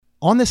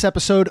On this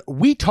episode,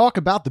 we talk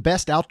about the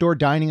best outdoor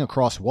dining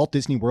across Walt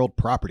Disney World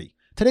property.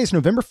 Today is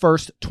November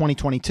 1st,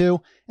 2022,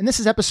 and this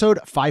is episode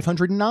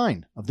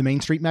 509 of the Main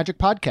Street Magic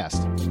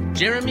Podcast.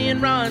 Jeremy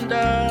and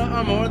Rhonda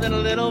are more than a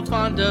little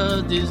fond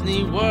of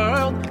Disney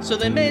World, so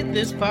they made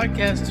this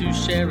podcast to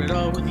share it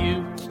all with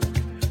you.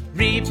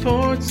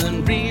 Reports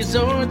and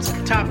resorts,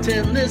 top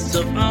 10 lists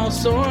of all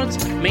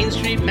sorts, Main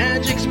Street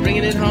Magic's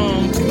bringing it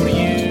home for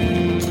you.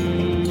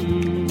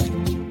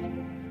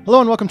 Hello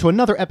and welcome to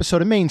another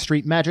episode of Main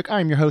Street Magic.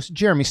 I am your host,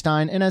 Jeremy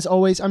Stein, and as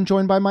always, I'm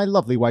joined by my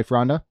lovely wife,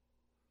 Rhonda.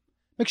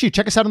 Make sure you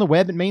check us out on the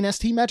web at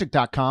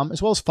mainstmagic.com,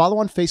 as well as follow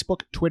on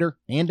Facebook, Twitter,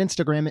 and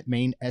Instagram at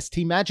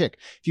mainstmagic.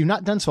 If you've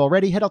not done so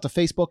already, head out to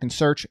Facebook and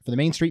search for the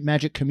Main Street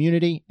Magic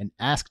community and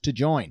ask to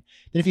join.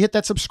 Then if you hit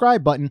that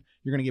subscribe button,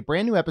 you're going to get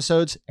brand new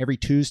episodes every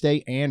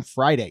Tuesday and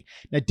Friday.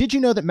 Now, did you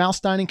know that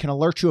Mouse Dining can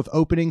alert you of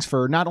openings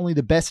for not only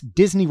the best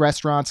Disney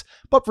restaurants,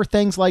 but for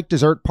things like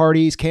dessert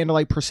parties,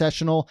 candlelight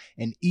processional,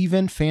 and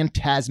even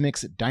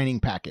Fantasmic's dining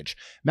package?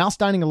 Mouse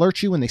Dining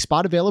alerts you when they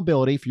spot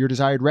availability for your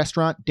desired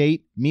restaurant,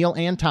 date, meal,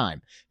 and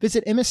time.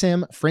 Visit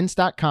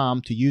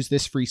msmfriends.com to use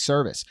this free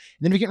service.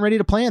 And then if you're getting ready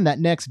to plan that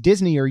next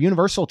Disney or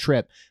Universal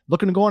trip,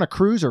 looking to go on a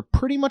cruise or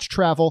pretty much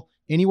travel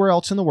anywhere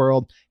else in the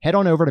world, head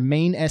on over to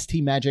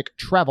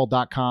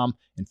mainstmagictravel.com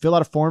and fill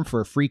out a form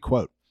for a free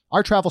quote.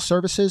 Our travel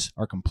services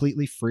are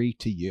completely free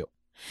to you.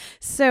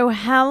 So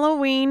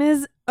Halloween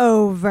is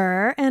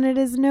over and it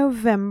is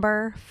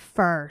November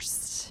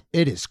 1st.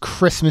 It is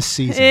Christmas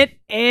season. It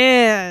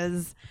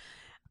is.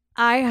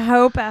 I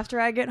hope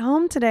after I get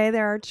home today,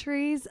 there are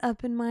trees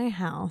up in my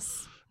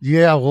house.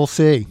 Yeah, we'll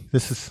see.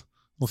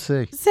 We'll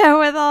see.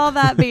 So with all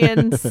that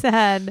being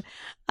said,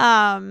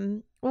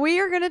 we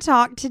are going to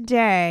talk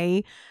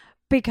today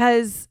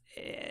because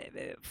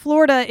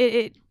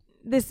Florida,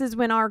 this is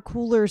when our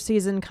cooler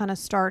season kind of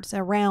starts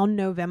around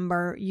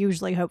November,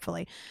 usually,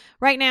 hopefully.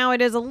 Right now,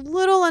 it is a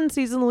little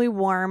unseasonably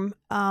warm.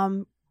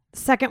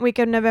 Second week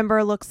of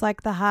November looks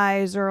like the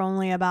highs are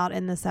only about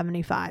in the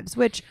 75s,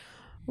 which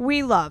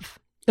we love.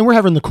 And we're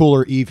having the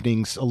cooler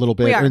evenings a little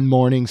bit. In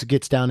mornings, it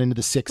gets down into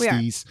the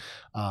 60s.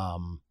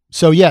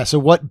 So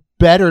what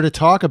better to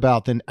talk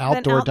about than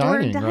outdoor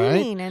dining,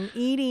 right? And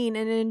eating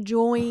and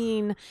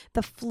enjoying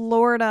the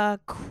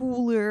Florida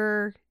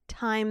cooler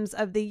times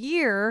of the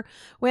year,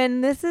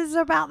 when this is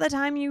about the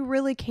time you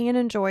really can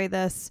enjoy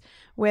this,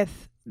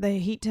 with the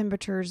heat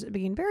temperatures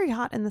being very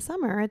hot in the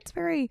summer. It's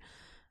very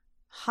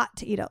hot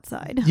to eat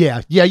outside.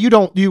 Yeah. You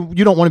don't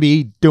want to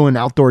be doing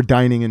outdoor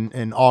dining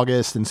in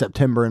August and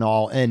September and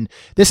all. And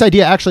this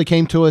idea actually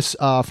came to us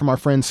from our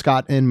friends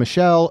Scott and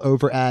Michelle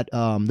over at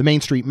the Main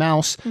Street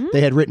Mouse. Mm-hmm.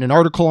 They had written an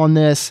article on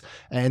this,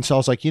 and so I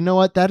was like, you know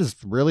what, that is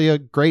really a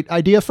great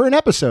idea for an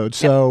episode.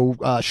 So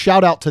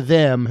shout out to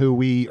them, who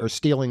we are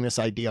stealing this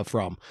idea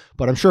from.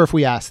 But I'm sure if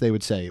we asked, they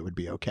would say it would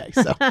be okay.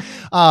 So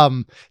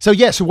so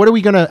how are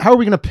we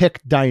gonna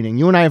pick dining?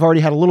 You and I have already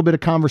had a little bit of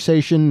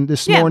conversation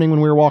this morning when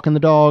we were walking the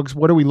dogs.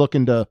 What are we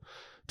looking to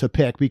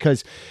pick?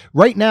 Because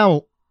right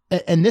now,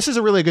 and this is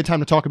a really good time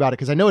to talk about it,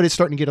 because I know it is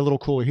starting to get a little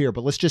cooler here,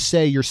 but let's just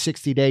say your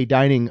 60-day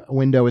dining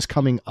window is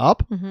coming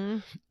up,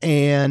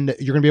 and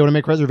you're going to be able to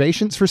make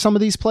reservations for some of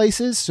these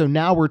places. So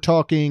now we're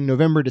talking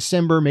November,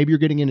 December, maybe you're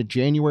getting into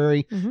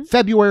January.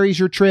 February is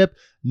your trip.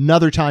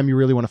 Another time you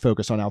really want to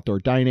focus on outdoor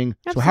dining.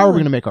 Absolutely. So how are we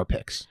going to make our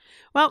picks?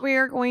 Well, we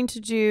are going to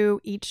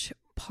do each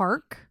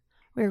park.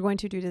 We are going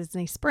to do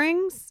Disney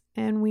Springs,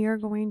 and we are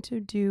going to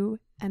do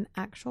an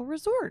actual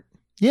resort.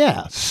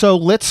 Yeah. So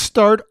let's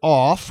start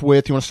off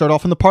with, you want to start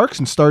off in the parks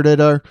and start at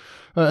our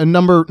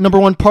number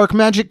one park,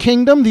 Magic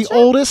Kingdom, the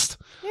oldest.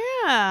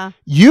 Yeah.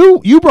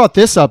 You brought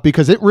this up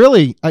because it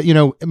really,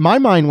 my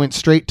mind went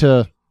straight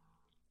to,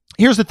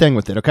 here's the thing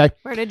with it. Okay.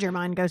 Where did your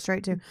mind go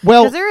straight to?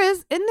 Well, is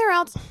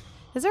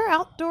there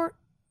outdoor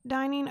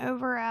dining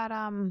over at,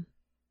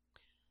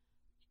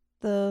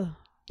 the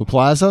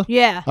Plaza?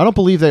 Yeah. I don't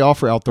believe they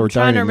offer outdoor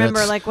dining. I'm trying to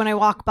remember, like when I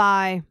walk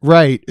by.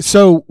 Right.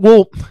 So,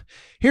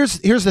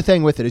 here's the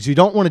thing with it is you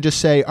don't want to just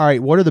say, all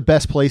right, what are the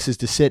best places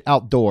to sit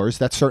outdoors?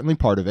 That's certainly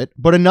part of it.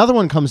 But another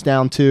one comes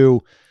down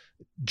to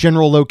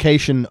general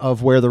location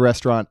of where the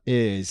restaurant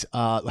is.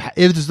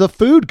 Is the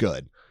food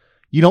good?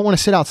 You don't want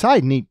to sit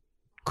outside and eat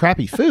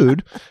crappy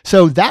food.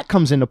 So that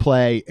comes into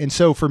play. And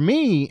so for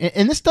me,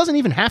 and this doesn't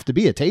even have to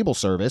be a table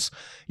service,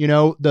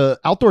 the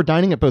outdoor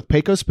dining at both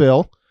Pecos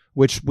Bill,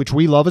 which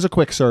we love as a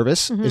quick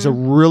service, is a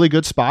really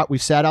good spot.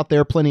 We've sat out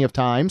there plenty of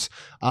times,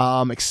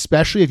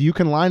 especially if you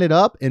can line it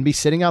up and be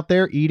sitting out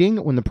there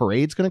eating when the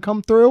parade's going to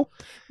come through.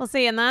 Well,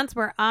 see, and that's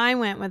where I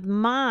went with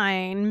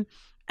mine,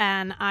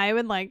 and I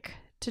would like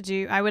to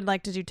do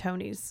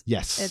Tony's.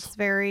 Yes. It's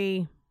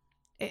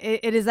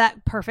it is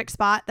that perfect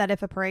spot that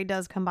if a parade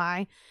does come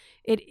by,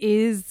 it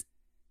is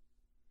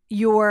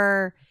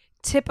your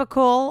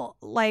typical,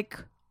 like,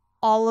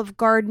 Olive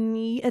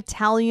Garden-y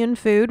Italian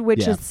food,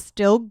 which is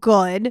still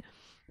good,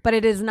 but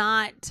it is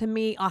not, to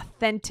me,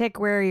 authentic,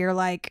 where you're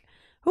like,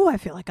 oh, I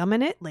feel like I'm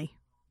in Italy.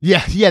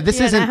 Yeah.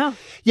 This isn't. Know?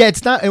 Yeah,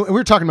 it's not. We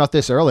were talking about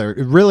this earlier.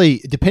 It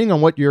really, depending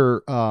on what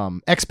your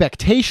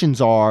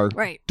expectations are,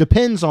 right,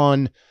 depends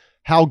on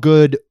how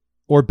good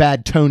or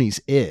bad Tony's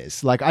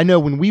is. Like, I know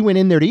when we went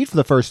in there to eat for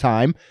the first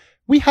time,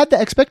 we had the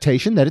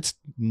expectation that it's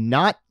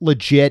not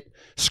legit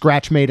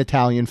scratch-made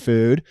Italian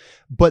food,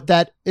 but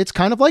that it's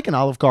kind of like an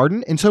Olive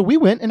Garden. And so we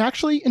went and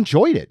actually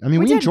enjoyed it. I mean,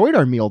 we enjoyed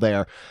our meal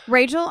there.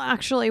 Rachel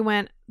actually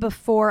went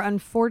before,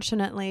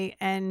 unfortunately,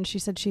 and she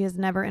said she has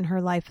never in her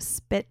life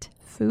spit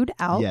food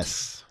out.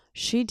 Yes.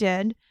 She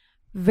did.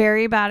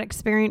 Very bad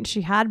experience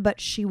she had,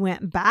 but she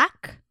went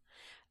back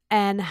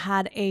and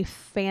had a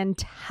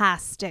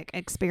fantastic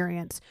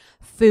experience.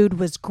 Food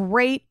was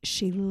great.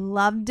 She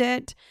loved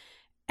it.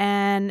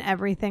 And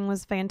everything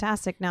was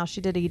fantastic. Now,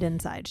 she did eat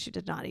inside. She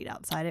did not eat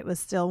outside. It was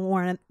still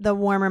the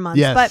warmer months.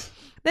 Yes. But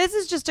this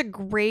is just a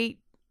great,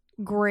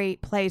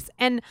 great place.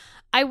 And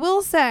I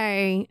will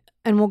say,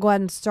 and we'll go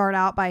ahead and start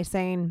out by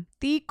saying,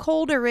 the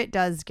colder it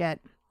does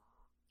get,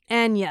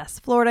 and yes,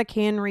 Florida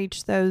can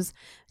reach those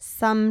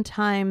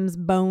sometimes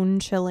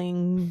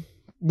bone-chilling.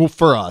 Well,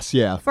 for us,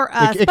 yeah. For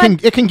us.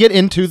 It can get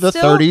into the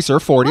 30s or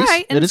 40s.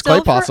 Right, it is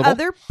quite possible. For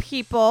other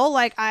people,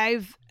 like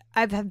I've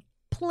had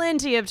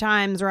plenty of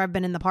times where I've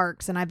been in the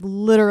parks and I've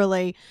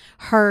literally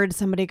heard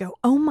somebody go,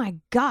 "Oh my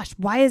gosh,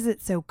 why is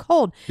it so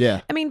cold?"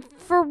 Yeah. I mean,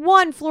 for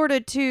one,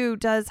 Florida too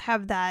does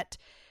have that.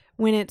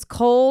 When it's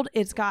cold,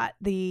 it's got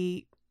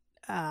the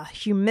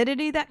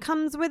humidity that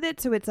comes with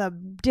it, so it's a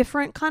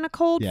different kind of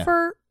cold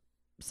for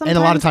sometimes.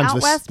 And a lot of times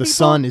the people.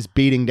 sun is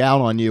beating down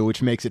on you,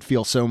 which makes it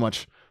feel so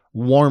much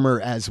warmer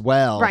as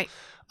well. Right.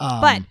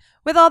 But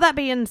with all that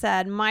being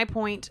said, my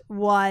point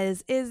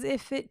is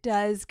if it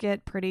does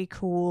get pretty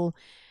cool,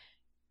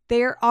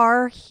 there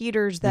are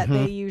heaters that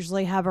they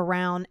usually have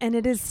around, and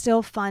it is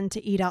still fun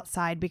to eat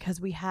outside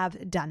because we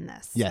have done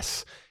this.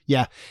 Yes.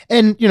 Yeah.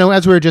 And,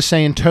 as we were just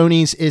saying,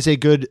 Tony's is a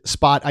good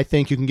spot. I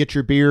think you can get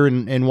your beer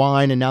and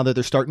wine. And now that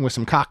they're starting with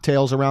some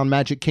cocktails around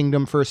Magic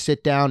Kingdom for a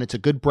sit down, it's a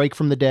good break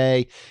from the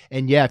day.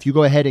 And yeah, if you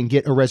go ahead and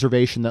get a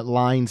reservation that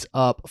lines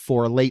up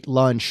for a late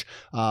lunch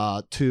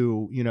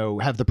to,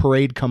 have the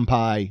parade come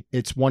by,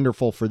 it's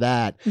wonderful for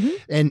that.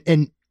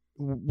 And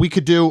we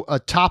could do a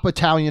top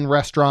Italian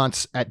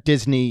restaurants at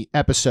Disney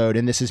episode,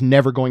 and this is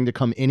never going to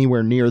come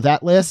anywhere near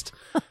that list.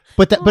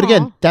 But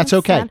again, that's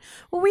okay. Sad.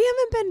 Well, we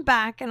haven't been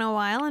back in a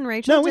while, and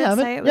Rachel did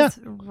say it was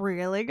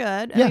really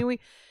good. Yeah. I mean,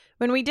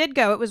 when we did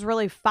go, it was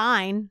really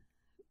fine.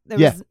 It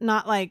was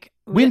not like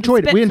we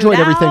enjoyed it. We enjoyed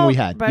everything we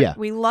had. But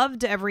we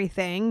loved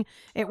everything.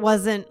 It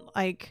wasn't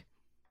like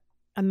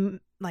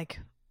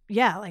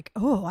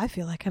oh, I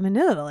feel like I'm in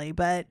Italy,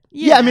 but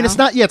I mean, it's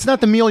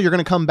not the meal you're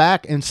going to come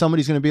back and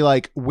somebody's going to be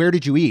like, "Where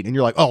did you eat?" And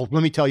you're like, "Oh,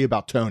 let me tell you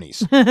about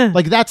Tony's."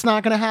 Like, that's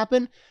not going to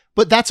happen,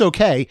 but that's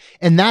okay.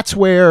 And that's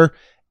where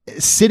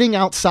sitting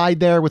outside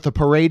there with the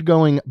parade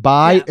going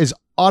by is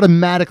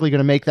automatically going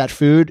to make that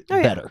food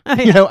better. I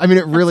mean,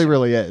 it really,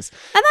 really is.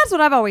 And that's what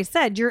I've always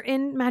said. You're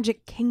in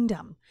Magic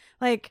Kingdom.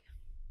 Like,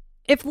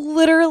 if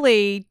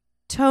literally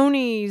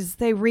Tony's,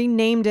 they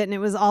renamed it and it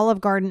was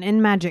Olive Garden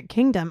in Magic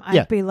Kingdom,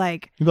 I'd be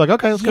like, you'd be like,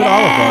 okay, let's go to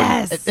Olive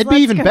Garden. It'd be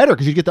even better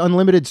because you get the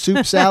unlimited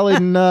soup, salad,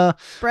 and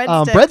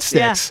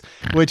breadsticks.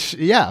 Which,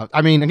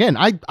 I mean, again,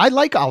 I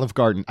like Olive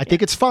Garden. I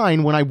think it's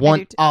fine when I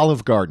want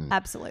Olive Garden.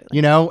 Absolutely.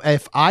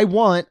 If I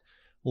want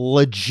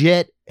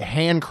legit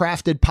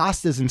handcrafted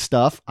pastas and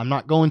stuff, I'm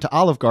not going to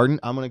Olive Garden.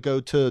 I'm going to go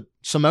to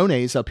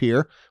Simone's up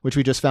here, which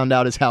we just found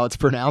out is how it's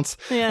pronounced.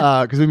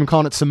 Because we've been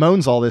calling it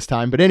Simone's all this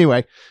time. But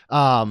anyway,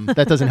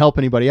 that doesn't help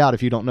anybody out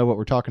if you don't know what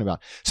we're talking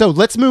about. So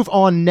let's move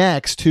on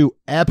next to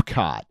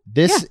Epcot.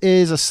 This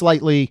is a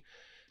slightly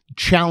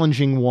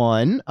challenging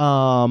one.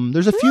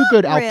 There's a few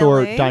good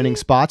outdoor dining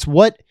spots.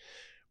 What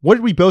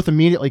did we both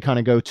immediately kind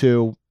of go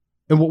to?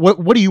 And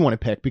what do you want to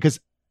pick? Because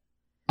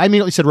I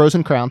immediately said Rose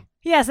and Crown.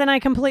 Yes, and I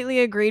completely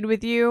agreed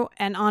with you.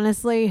 And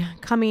honestly,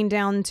 coming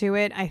down to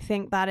it, I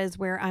think that is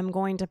where I'm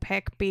going to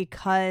pick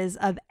because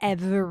of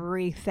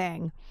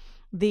everything.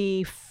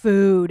 The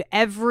food,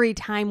 every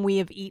time we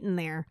have eaten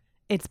there,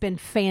 it's been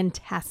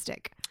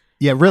fantastic.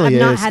 Yeah, it really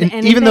I've not is. had And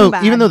anything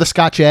bad. even though the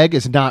Scotch egg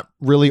is not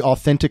really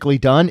authentically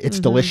done, it's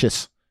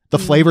delicious. The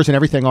flavors and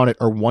everything on it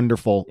are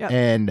wonderful. Yep.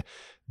 And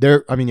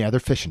their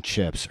fish and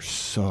chips are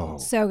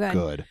so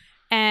good.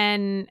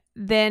 And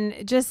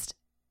then just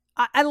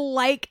I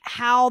like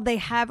how they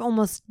have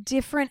almost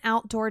different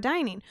outdoor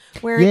dining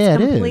where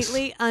it's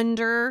completely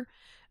under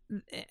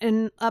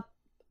and up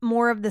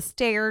more of the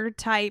stair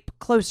type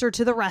closer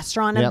to the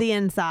restaurant of the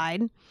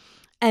inside.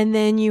 And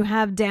then you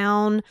have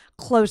down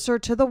closer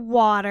to the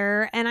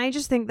water. And I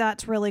just think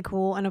that's really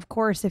cool. And of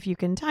course, if you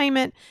can time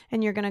it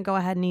and you're going to go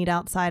ahead and eat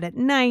outside at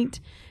night.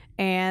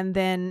 And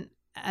then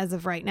as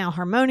of right now,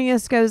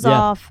 Harmonious goes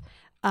off.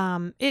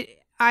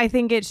 I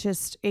think it's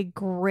just a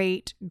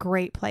great,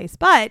 great place.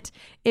 But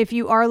if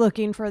you are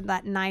looking for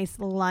that nice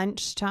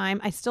lunch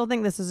time, I still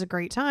think this is a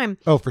great time.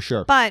 Oh, for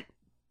sure. But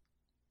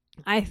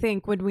I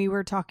think when we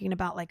were talking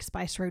about like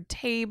Spice Road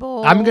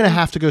Table, I'm going to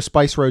have to go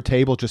Spice Road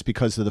Table just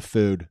because of the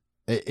food.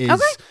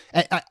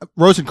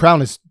 Rose and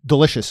Crown is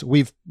delicious.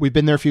 We've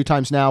been there a few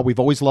times now. We've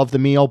always loved the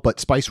meal, but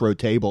Spice Road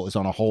Table is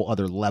on a whole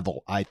other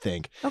level, I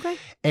think. Okay.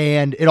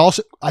 And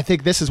I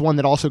think this is one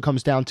that also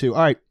comes down to,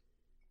 all right,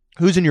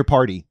 who's in your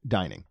party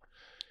dining?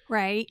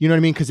 Right. You know what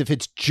I mean? Because if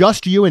it's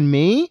just you and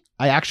me,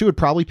 I actually would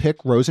probably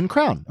pick Rose and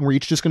Crown. And we're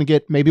each just going to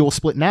get, maybe we'll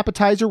split an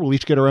appetizer. We'll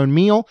each get our own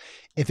meal.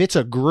 If it's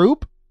a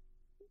group,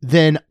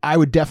 then I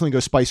would definitely go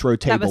Spice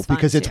Road That Table was fun,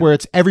 because it's too. where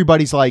it's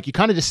everybody's like, you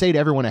kind of just say to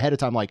everyone ahead of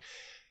time, like,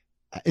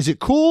 is it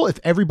cool if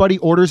everybody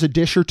orders a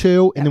dish or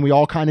two and then we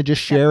all kind of just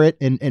share it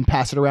and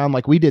pass it around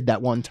like we did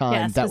that one time?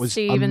 Yes, That with was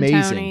Steve amazing.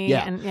 And Tony,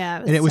 Yeah. and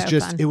And it was so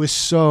just, fun. it was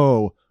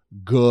so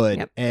good.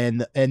 Yep.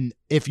 And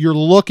if you're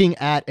looking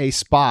at a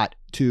spot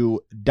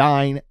to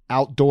dine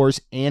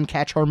outdoors and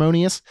catch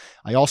harmonious,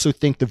 I also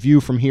think the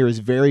view from here is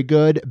very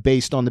good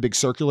based on the big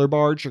circular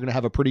barge. You're going to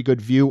have a pretty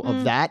good view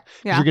of that. 'Cause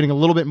Yeah. You're getting a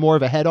little bit more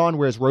of a head on,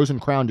 whereas Rose and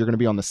Crown, you're going to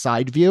be on the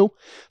side view.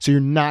 So you're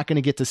not going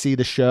to get to see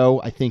the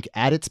show, I think,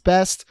 at its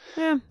best.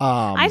 Yeah. Um,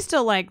 I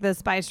still like the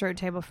Spice Road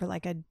Table for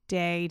like a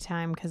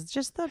daytime because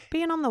just the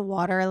being on the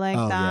water like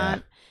Oh,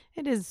 that,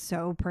 it is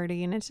so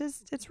pretty and it's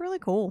really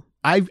cool.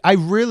 I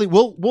really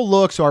we'll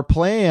look. So our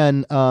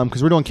plan,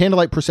 because we're doing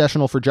candlelight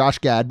processional for Josh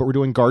Gad, but we're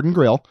doing Garden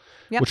Grill,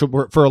 Yep. which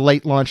will for a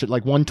late lunch at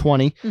like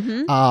 1:20,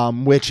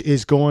 Mm-hmm. which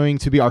is going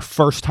to be our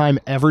first time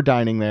ever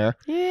dining there.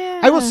 Yeah.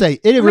 I will say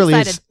it I'm really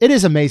excited. is. It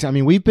is amazing. I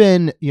mean, we've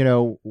been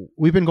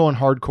going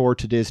hardcore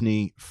to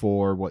Disney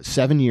for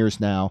 7 years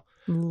now.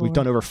 We've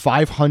done over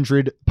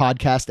 500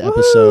 podcast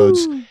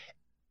episodes, Woo!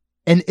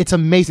 and it's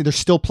amazing. There's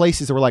still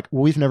places that we're like,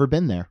 well, we've never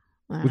been there.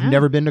 We've Uh-huh.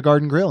 never been to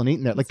Garden Grill and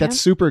eaten there. Like, that's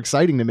Yeah. super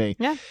exciting to me.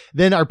 Yeah.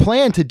 Then our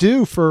plan to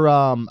do for,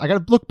 I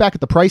got to look back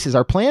at the prices.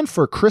 Our plan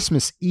for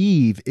Christmas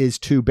Eve is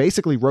to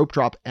basically rope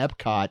drop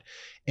Epcot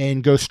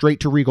and go straight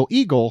to Regal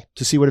Eagle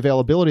to see what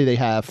availability they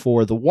have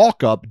for the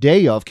walk up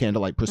day of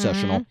Candlelight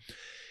Processional. Mm-hmm.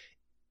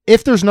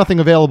 If there's nothing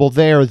available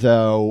there,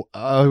 though,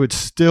 I would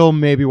still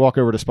maybe walk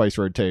over to Spice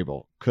Road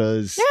Table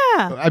because,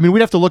 Yeah. I mean,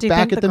 we'd have to look Do you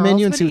back think at the the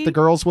menu girls and would see what the eat?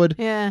 girls would,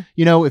 Yeah.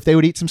 if they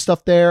would eat some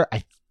stuff there.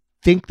 I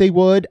think they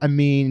would. I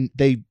mean,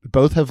 they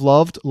both have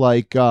loved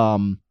like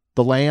the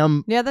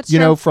lamb, Yeah, that's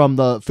true. from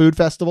the food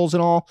festivals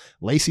and all.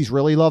 Lacey's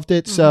really loved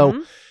it. So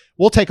Mhm.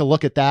 we'll take a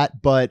look at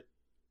that. But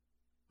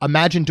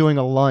imagine doing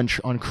a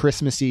lunch on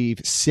Christmas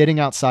Eve, sitting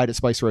outside at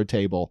Spice Road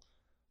Table.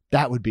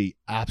 That would be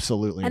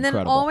absolutely And then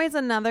incredible. always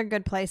another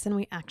good place, and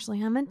we actually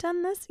haven't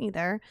done this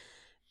either,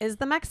 is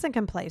the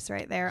Mexican place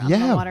right there on the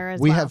water as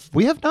we well.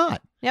 we have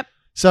not. Yep.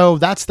 So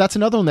that's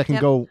another one that can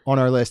Yep. go on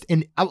our list.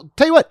 And I'll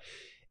tell you what,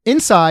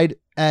 inside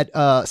at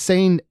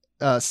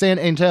San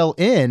Angel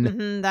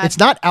Inn, Mhm, it's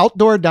not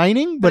outdoor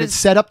dining, but it's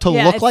set up to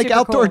yeah, look it's like super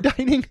outdoor cool.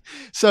 dining.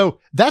 So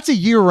that's a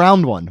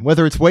year-round one.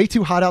 Whether it's way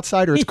too hot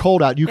outside or it's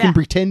cold out, you Yeah. can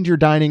pretend you're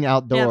dining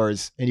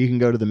outdoors and you can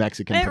go to the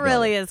Mexican. It Pavilion.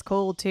 really is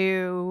cool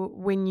too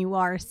when you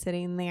are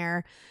sitting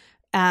there.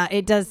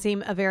 It does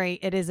seem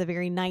it is a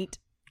very night.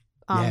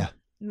 Yeah.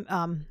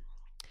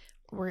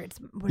 Where it's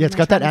Yeah, it's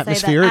got that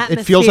atmosphere.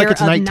 It feels like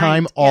it's of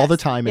nighttime night. all the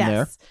Yes, time in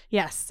there.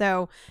 Yes.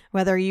 So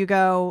whether you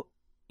go,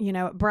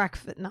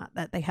 breakfast, not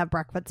that they have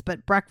breakfast,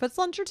 but breakfast,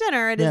 lunch, or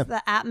dinner, it Yeah. is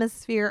the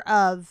atmosphere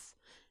of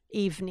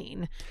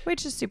evening,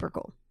 which is super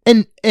cool.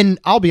 And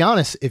I'll be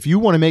honest, if you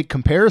want to make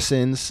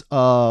comparisons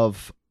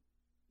of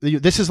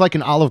this is like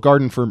an Olive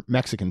Garden for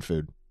Mexican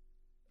food,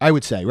 I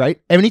would say, right?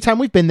 Anytime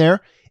we've been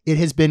there, it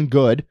has been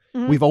good.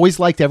 Mhm. We've always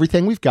liked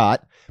everything we've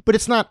got, but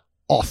it's not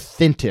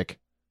authentic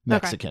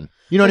Mexican.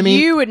 You know what I mean?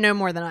 You would know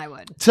more than I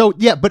would. So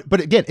yeah, but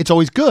again, it's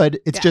always good.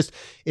 It's Yeah. just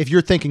if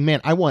you're thinking, man,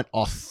 I want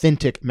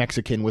authentic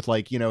Mexican with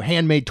like,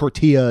 handmade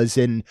tortillas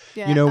and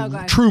Yeah.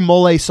 Okay. true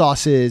mole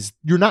sauces,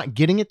 you're not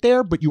getting it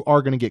there, but you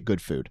are going to get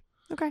good food.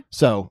 Okay.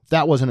 So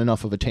that wasn't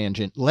enough of a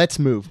tangent. Let's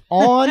move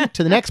on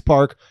to the next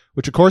park,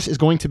 which of course is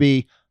going to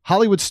be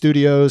Hollywood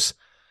Studios.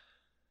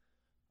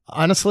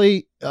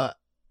 Honestly,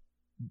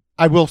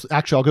 I'll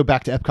go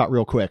back to Epcot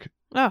real quick.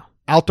 Oh.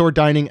 Outdoor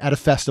dining at a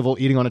festival,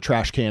 eating on a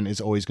trash can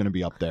is always going to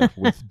be up there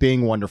with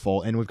being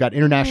wonderful. And we've got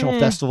International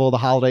Festival of the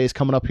Holidays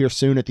coming up here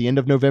soon at the end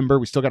of November.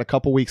 We still got a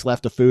couple weeks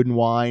left of food and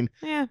wine.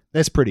 Yeah.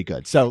 That's pretty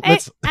good. So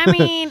let's. I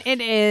mean,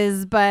 it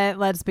is, but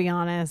let's be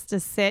honest. To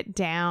sit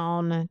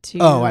down to.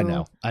 Oh, I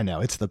know.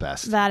 It's the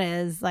best. That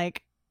is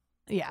like,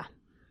 yeah.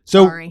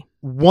 So Sorry.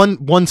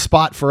 one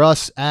spot for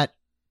us at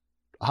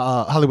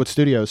Hollywood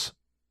Studios.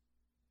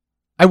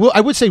 I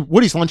would say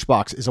Woody's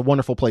Lunchbox is a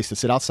wonderful place to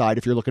sit outside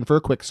if you're looking for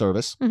a quick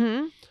service.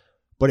 Mm-hmm.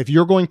 But if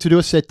you're going to do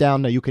a sit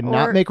down, now you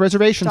cannot Or make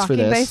reservations for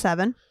Docking this. Bay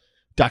 7.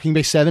 Docking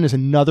Bay 7 is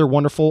another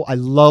wonderful. I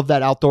love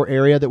that outdoor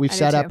area that we've I do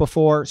sat at too.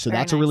 before. So Very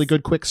that's a really nice.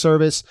 good quick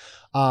service.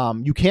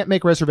 You can't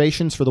make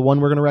reservations for the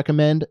one we're going to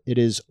recommend. It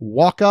is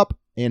Walk Up,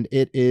 and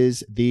it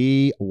is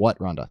the what,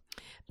 Rhonda?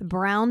 The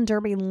Brown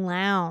Derby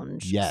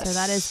Lounge. Yes. So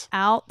that is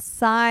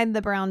outside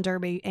the Brown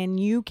Derby, and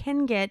you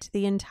can get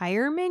the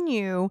entire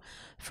menu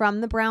from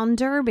the Brown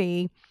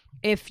Derby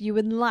if you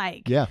would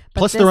like. Yeah. But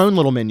Plus this- their own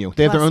little menu.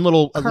 They have their Plus- own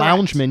little correct.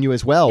 lounge menu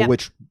as well, Yep.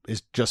 which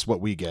is just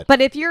what we get.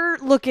 But if you're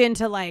looking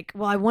to like,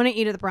 well, I want to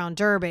eat at the Brown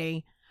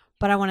Derby,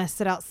 but I want to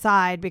sit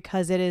outside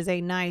because it is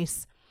a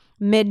nice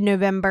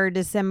mid-November,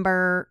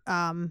 December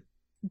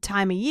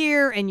time of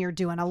year, and you're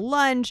doing a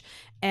lunch,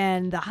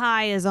 and the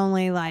high is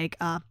only like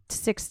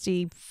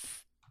 60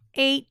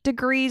 8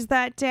 degrees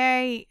that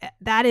day.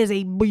 That is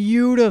a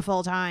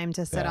beautiful time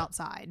to sit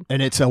outside.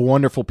 And it's a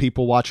wonderful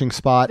people watching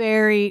spot.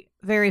 Very,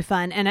 very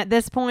fun. And at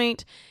this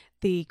point,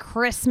 the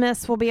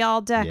Christmas will be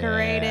all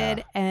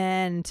decorated,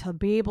 and to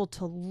be able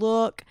to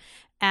look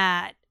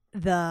at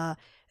the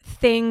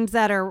things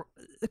that are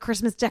the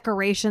Christmas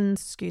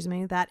decorations,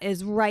 that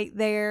is right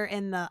there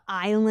in the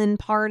island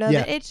part of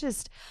it. It's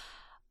just,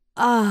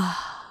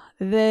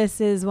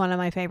 this is one of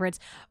my favorites.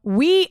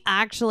 We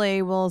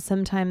actually will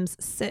sometimes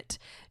sit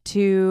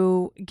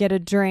to get a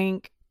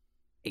drink.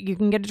 You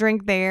can get a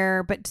drink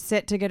there, but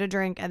sit to get a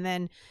drink, and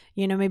then,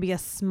 maybe a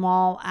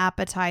small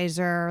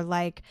appetizer.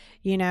 Like,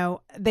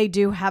 they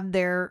do have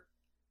their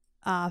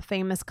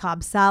famous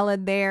Cobb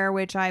salad there,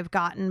 which I've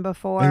gotten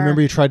before. I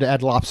remember you tried to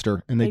add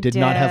lobster, and they did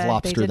not have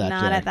lobster that day. They did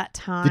not at that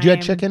time. Did you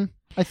add chicken?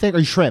 I think,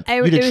 or shrimp?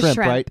 You did shrimp,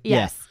 right?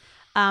 Yes.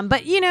 Yeah.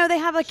 But they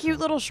have a cute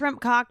little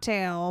shrimp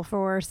cocktail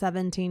for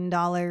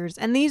 $17,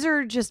 and these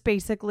are just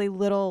basically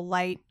little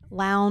light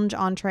lounge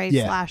entrees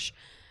 /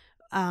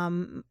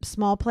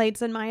 small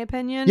plates, in my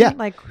opinion. Yeah.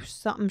 Like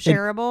something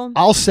shareable. And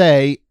I'll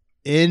say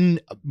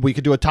we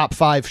could do a top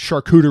 5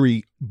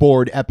 charcuterie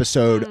board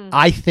episode.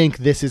 I think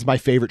this is my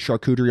favorite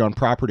charcuterie on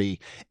property.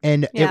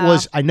 And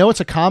I know it's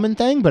a common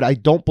thing, but I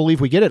don't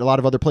believe we get it a lot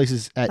of other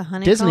places at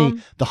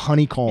Disney. The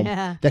honeycomb.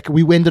 Yeah. That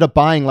we ended up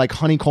buying like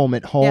honeycomb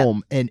at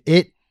home, and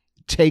it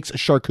takes a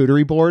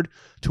charcuterie board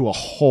to a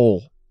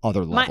whole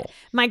other level.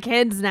 My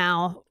kids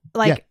now,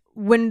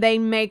 when they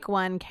make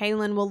one,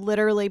 Kaylin will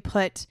literally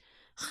put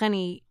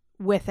honey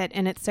with it,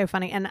 and it's so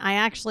funny. And I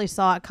actually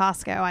saw at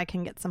Costco I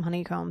can get some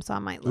honeycomb, so I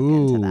might look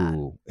into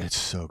that.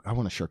 It's I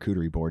want a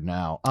charcuterie board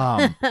now.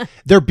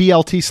 Their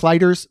BLT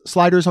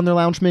sliders on their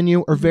lounge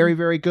menu are very,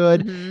 very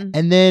good.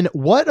 And then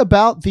what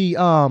about the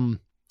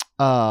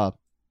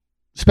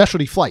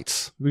specialty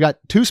flights? We got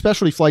 2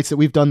 specialty flights that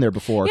we've done there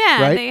before.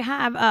 Right? They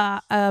have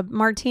a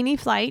martini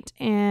flight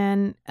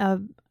and a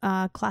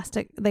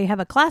classic. They have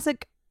a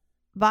classic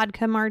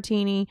vodka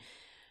martini,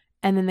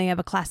 and then they have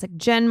a classic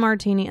gin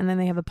martini, and then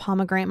they have a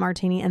pomegranate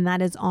martini, and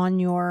that is on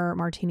your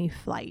martini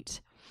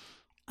flight.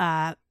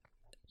 You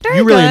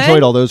really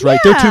enjoyed all those, right?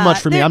 They're too much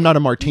for me. I'm not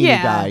a martini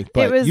guy,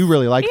 but you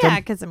really liked them?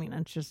 Yeah, because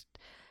it's just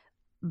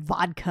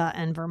vodka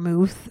and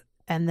vermouth,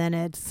 and then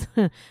it's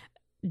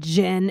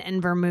gin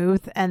and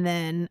vermouth, and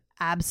then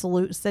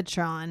absolute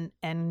citron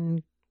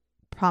and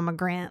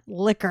pomegranate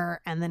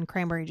liquor, and then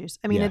cranberry juice.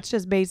 It's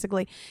just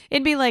basically,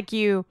 it'd be like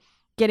you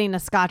getting a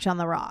scotch on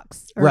the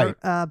rocks, or, right?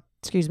 A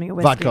whiskey.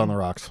 Vodka on the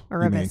rocks.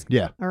 Or a whiskey.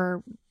 Yeah.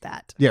 Or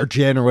that. Yeah, or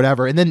gin or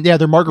whatever. And then,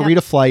 their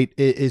margarita flight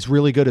is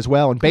really good as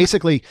well. And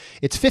basically,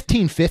 it's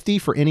 $15.50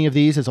 for any of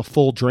these as a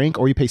full drink,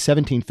 or you pay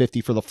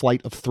 $17.50 for the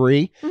flight of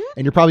 3.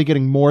 And you're probably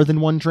getting more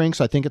than one drink,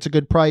 so I think it's a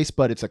good price.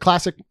 But it's a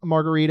classic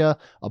margarita,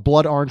 a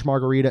blood orange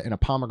margarita, and a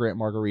pomegranate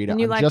margarita. And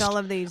you liked all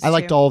of these, I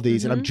liked all of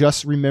these. And I'm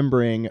just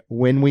remembering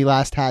when we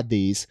last had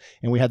these,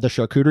 and we had the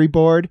charcuterie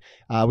board.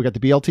 We got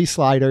the BLT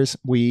sliders.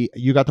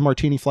 You got the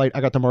martini flight.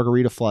 I got the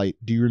margarita flight.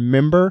 Do you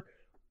remember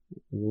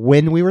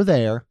when we were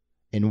there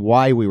and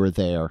why we were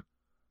there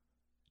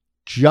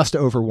just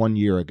over 1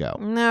 year ago?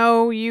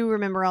 No, you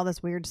remember all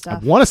this weird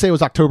stuff. I want to say it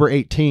was October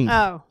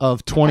 18th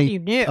of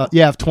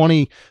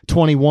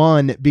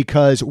 2021,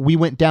 because we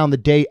went down the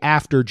day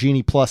after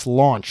Genie Plus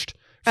launched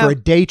for a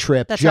day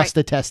trip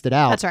to test it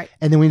out. That's right.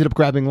 And then we ended up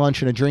grabbing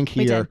lunch and a drink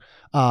here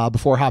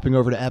before hopping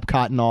over to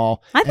Epcot and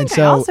all. I think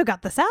I also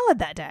got the salad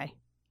that day.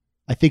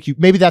 I think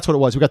maybe that's what it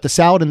was. We got the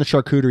salad and the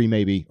charcuterie,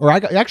 maybe, or we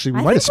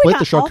might have split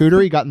the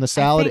charcuterie, gotten the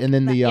salad, and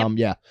then the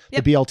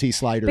BLT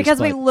sliders. Because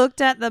we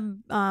looked at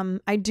the,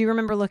 I do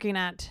remember looking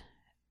at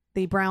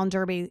the Brown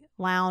Derby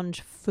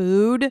Lounge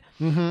food,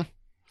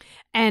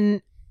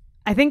 and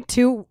I think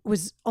 2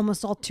 was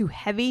almost all too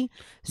heavy.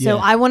 So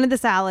I wanted the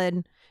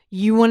salad,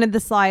 you wanted the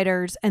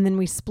sliders, and then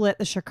we split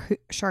the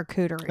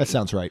charcuterie. That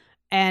sounds right.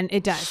 And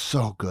it does.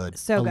 So good.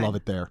 I love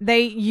it there.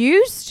 They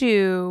used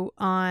to,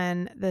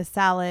 on the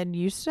salad,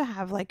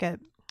 have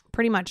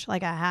pretty much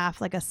like a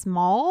half, like a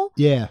small.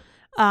 Yeah.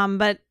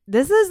 But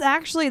this is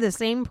actually the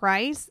same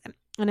price,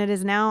 and it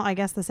is now, I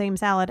guess, the same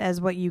salad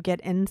as what you get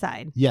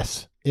inside.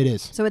 Yes, it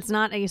is. So it's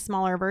not a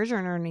smaller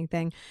version or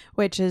anything,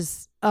 which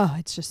is,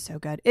 it's just so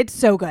good. It's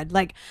so good.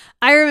 Like,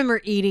 I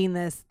remember eating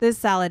this. This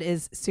salad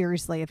is,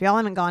 seriously, if y'all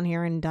haven't gone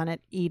here and done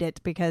it, eat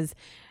it, because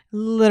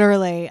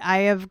literally I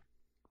have,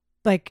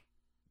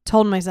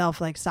 told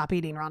myself, stop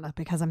eating, Rhonda,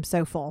 because I'm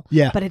so full.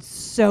 Yeah. But it's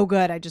so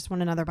good. I just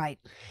want another bite.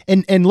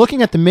 And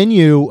looking at the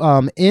menu,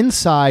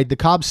 inside, the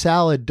Cobb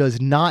salad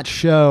does not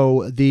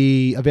show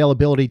the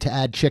availability to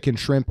add chicken,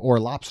 shrimp, or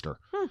lobster.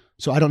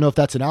 So I don't know if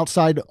that's an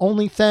outside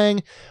only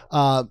thing.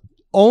 My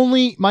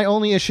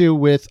only issue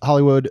with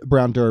Hollywood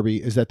Brown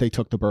Derby is that they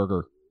took the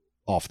burger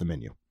off the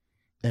menu.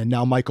 And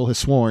now Michael has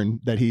sworn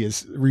that he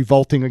is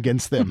revolting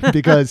against them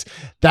because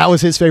that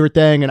was his favorite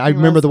thing. And I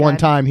remember the one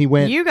time he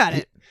went. You got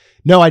it.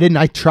 No, I didn't.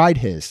 I tried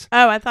his.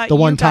 Oh, I thought the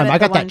one time I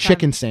got that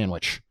chicken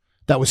sandwich.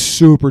 That was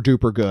super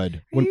duper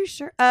good. Are you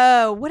sure?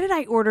 Oh, what did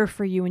I order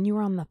for you when you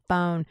were on the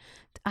phone?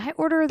 I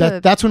order the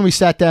That's when we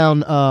sat down.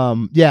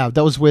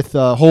 That was with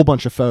a whole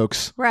bunch of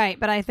folks. right,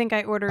 but I think I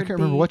I ordered. can't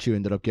remember what you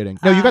ended up getting.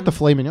 No, you got the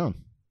filet mignon.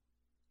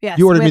 Yes,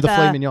 You ordered me with the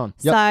filet a mignon.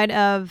 Yep. side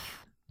of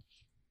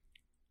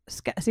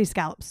sea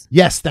scallops.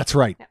 Yes, that's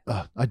right.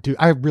 Yep. I do.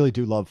 I really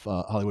do love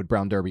Hollywood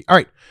Brown Derby. All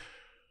right.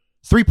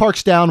 3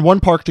 parks down, 1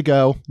 park to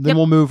go. Then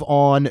we'll move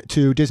on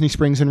to Disney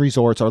Springs and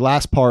Resorts. Our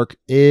last park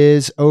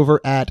is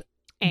over at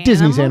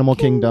Disney's Animal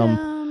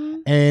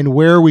Kingdom. And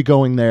where are we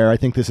going there? I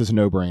think this is a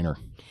no-brainer.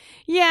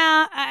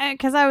 Yeah,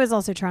 because I was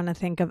also trying to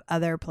think of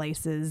other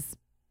places,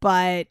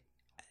 but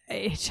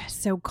it's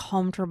just so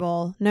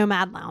comfortable.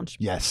 Nomad Lounge.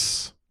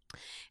 Yes.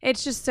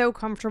 It's just so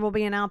comfortable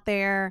being out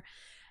there.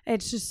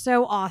 It's just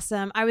so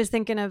awesome. I was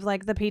thinking of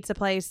like the pizza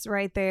place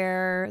right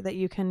there that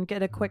you can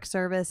get a quick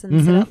service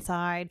and sit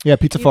outside. Yeah,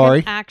 Pizza You Fari.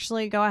 can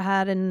actually go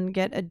ahead and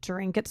get a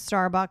drink at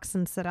Starbucks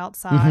and sit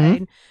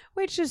outside,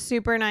 which is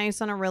super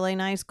nice on a really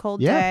nice cold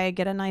day.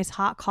 Get a nice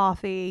hot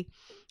coffee.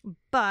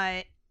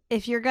 But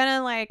if you're going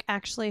to like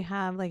actually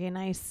have like a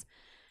nice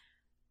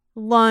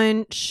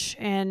lunch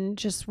and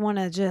just want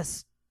to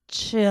just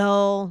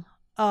chill,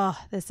 oh,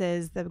 this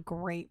is the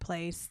great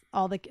place.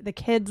 All the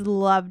kids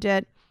loved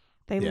it.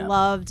 They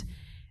loved.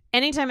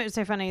 Anytime it was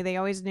so funny, they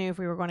always knew if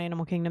we were going to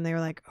Animal Kingdom, they were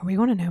like, "Are we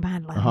going to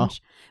Nomad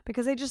Lounge?"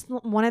 Because they just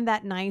wanted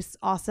that nice,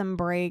 awesome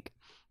break.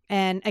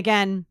 And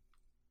again,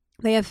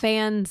 they have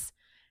fans,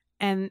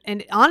 and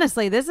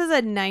honestly, this is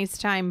a nice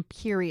time.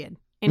 Period.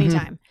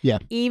 Anytime. Yeah.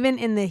 Even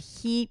in the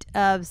heat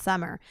of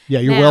summer. Yeah,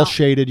 you're Now, well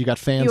shaded. You got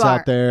fans you out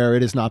are. there.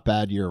 It is not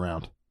bad year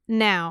round.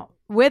 Now,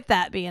 with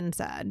that being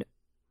said,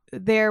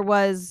 there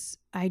was,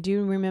 I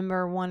do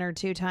remember 1 or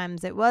 2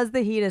 times, it was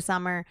the heat of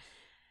summer.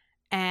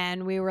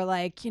 And we were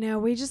like,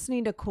 we just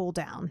need to cool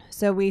down.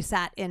 So we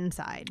sat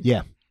inside.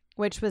 Yeah.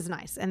 Which was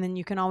nice. And then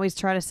you can always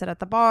try to sit at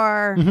the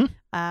bar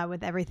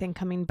with everything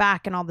coming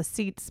back and all the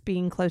seats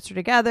being closer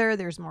together.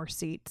 There's more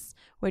seats,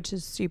 which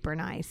is super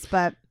nice.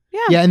 But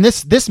Yeah, and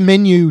this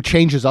menu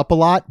changes up a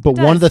lot, but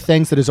It one of the does.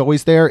 things that is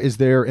always there is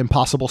their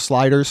Impossible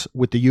sliders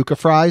with the yuca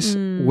fries,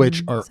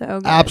 which are so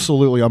good.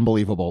 absolutely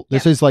unbelievable.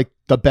 This is like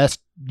the best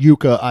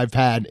yuca I've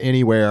had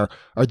anywhere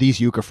are these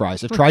yuca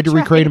fries. I've tried to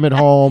recreate them at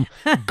home.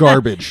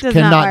 Garbage. Does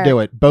Cannot not do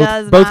work. it. Both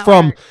Does both not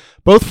from work.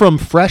 both from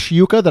fresh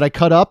yuca that I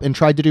cut up and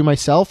tried to do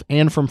myself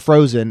and from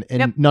frozen, and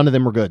Yep. none of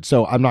them were good.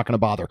 So I'm not going to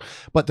bother.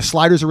 But the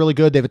sliders are really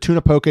good. They have a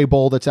tuna poke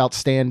bowl that's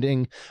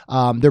outstanding.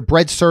 Their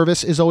bread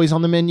service is always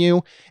on the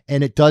menu,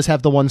 and it does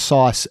have the one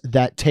sauce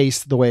that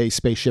tastes the way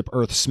Spaceship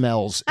Earth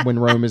smells when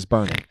Rome is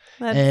burning.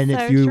 That's And so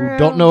if you true.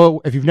 don't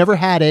know, if you've never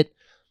had it,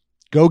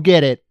 go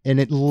get it. And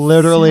it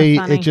literally,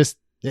 So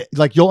funny.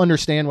 like you'll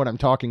understand what I'm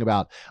talking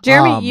about.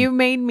 Jeremy, you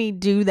made me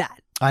do that.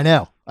 I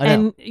know.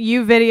 And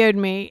you videoed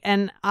me,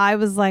 and I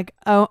was like,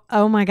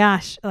 "Oh my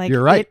gosh!" Like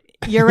You're right.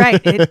 You're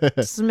right.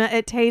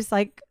 It tastes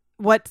like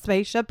what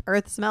Spaceship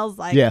Earth smells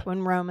like Yeah.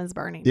 when Rome is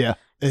burning. Yeah.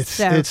 It's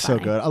So so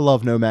funny. good. I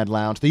love Nomad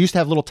Lounge. They used to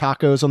have little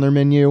tacos on their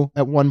menu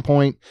at one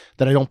point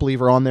that I don't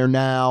believe are on there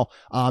now.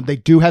 They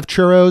do have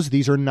churros.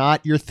 These are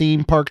not your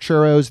theme park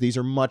churros. These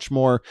are much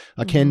more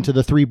akin to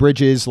the Three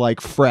Bridges,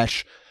 like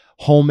fresh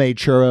homemade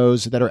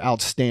churros that are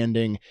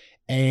outstanding.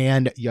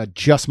 And you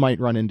just might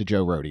run into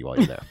Joe Rohde while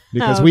you're there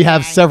because we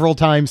have Okay. several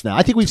times now.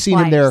 I think we've seen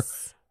him there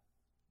Twice.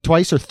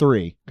 twice or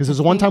 3 because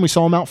there's one time we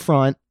saw him out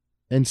front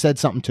and said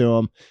something to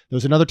him. There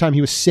was another time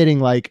he was sitting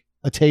like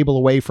a table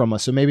away from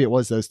us, so maybe it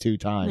was those 2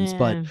 times. Yeah.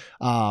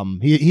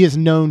 But he is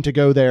known to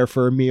go there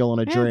for a meal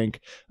and a Yeah. drink.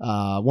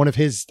 One of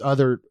his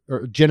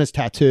Jenna's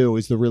Tattoo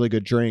is the really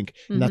good drink,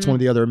 and that's one of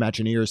the other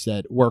Imagineers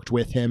that worked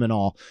with him and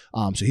all.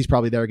 So he's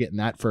probably there getting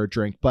that for a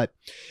drink. But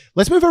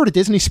let's move over to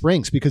Disney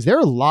Springs because there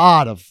are a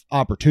lot of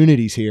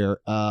opportunities here.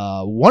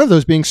 One of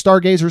those being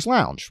Stargazers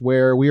Lounge,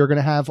 where we are going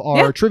to have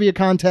our trivia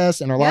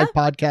contest and our live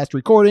podcast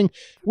recording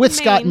with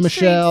Scott and Main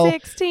Street Michelle.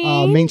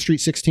 16. Main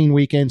Street 16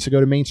 weekend. So go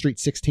to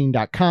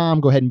mainstreet16.com.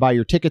 Go ahead and buy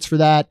your tickets for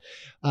that.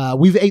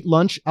 We've ate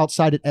lunch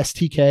outside at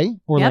STK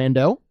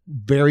Orlando.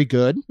 Very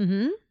good.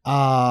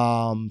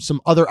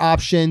 Some other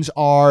options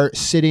are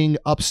sitting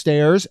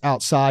upstairs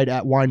outside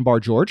at Wine Bar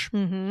George.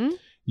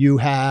 You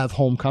have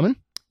Homecoming.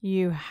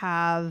 You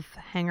have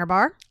Hangar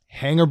Bar.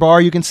 Hangar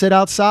Bar, you can sit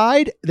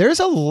outside. There's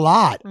a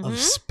lot of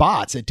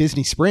spots at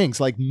Disney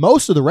Springs. Like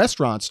most of the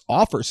restaurants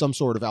offer some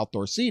sort of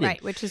outdoor seating.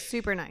 Right, which is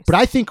super nice. But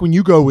I think when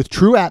you go with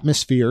true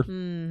atmosphere,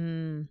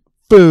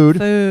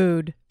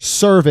 food,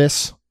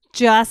 service,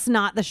 just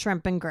not the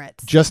shrimp and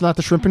grits. just not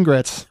the shrimp and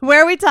grits.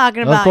 Where are we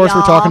talking about? Of course, we're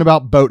y'all? talking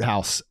about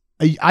Boathouse.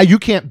 You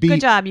can't beat.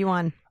 Good job, you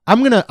won.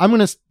 I'm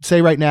gonna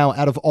say right now,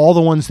 out of all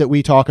the ones that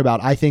we talk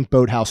about, I think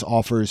Boathouse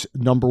offers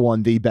number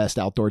 1 the best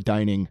outdoor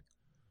dining.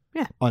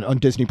 On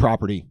Disney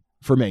property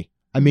for me.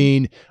 I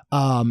mean,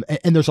 and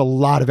there's a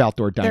lot of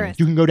outdoor There dining. is.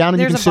 You can go down and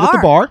There's you a can sit at the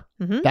bar.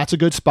 bar. That's a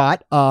good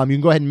spot. You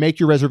can go ahead and make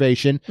your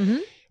reservation.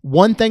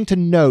 One thing to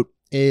note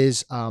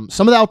is some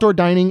of the outdoor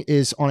dining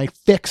is on a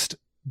fixed,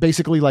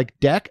 basically like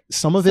deck.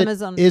 Some of Some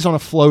it is on- a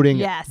floating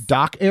Yes.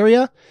 dock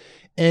area.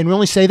 And we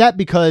only say that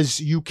because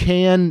you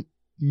can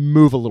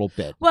move a little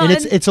bit. Well, and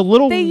and it's a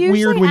little they weird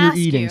usually when you're ask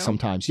eating you.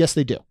 sometimes. Yes,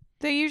 they do.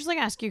 They usually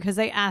ask you because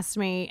they asked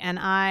me, and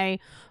I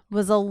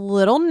was a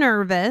little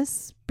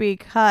nervous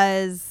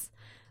because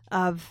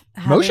of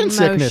having Motion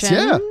sickness,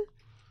 yeah.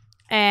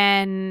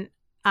 And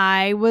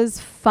I was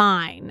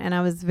fine, and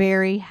I was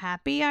very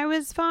happy I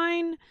was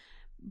fine.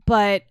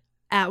 But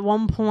at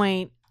one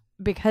point,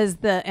 because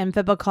the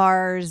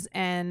amphibicars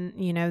and,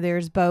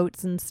 there's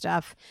boats and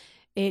stuff,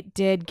 it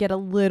did get a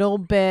little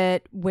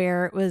bit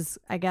where it was,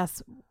 I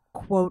guess,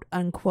 quote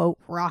unquote,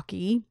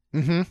 rocky.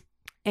 Mm-hmm.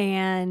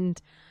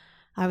 And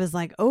I was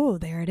like, oh,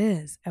 there it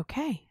is.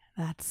 Okay.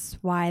 That's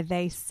why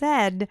they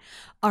said,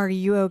 are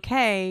you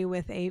okay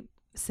with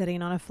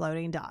sitting on a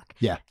floating dock?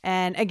 Yeah.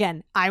 And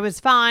again, I was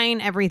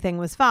fine. Everything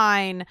was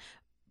fine.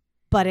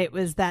 But it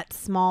was that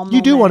small moment.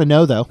 You do want to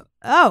know, though.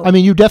 Oh. I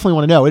mean, you definitely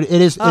want to know.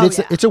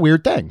 Yeah. It's a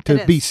weird thing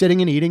to be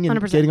sitting and eating and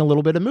 100%. getting a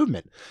little bit of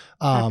movement.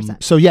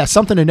 100%. So, yeah,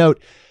 something to note.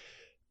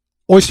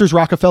 Oysters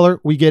Rockefeller,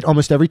 we get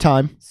almost every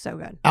time. So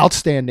good.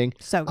 Outstanding.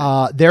 So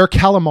good. Their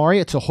calamari,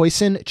 it's a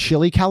hoisin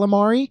chili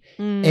calamari.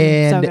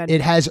 And so good.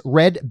 it has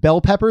red bell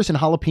peppers and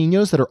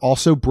jalapenos that are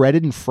also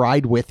breaded and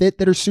fried with it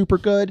that are super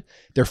good.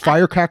 Their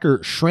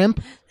firecracker shrimp.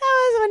 That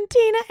was when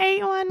Tina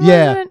ate one,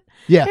 Yeah. wasn't it?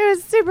 Yeah. It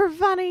was super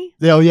funny.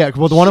 Oh, yeah.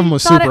 Well, one of them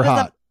was She thought super it was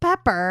hot. a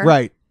pepper.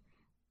 Right.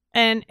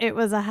 And it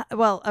was a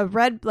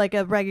red, like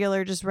a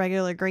regular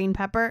green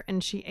pepper,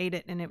 and she ate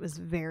it, and it was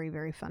very,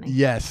 very funny.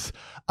 Yes.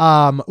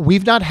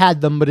 We've not had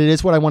them, but it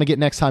is what I want to get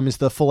next time is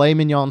the filet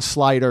mignon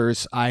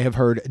sliders. I have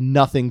heard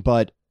nothing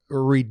but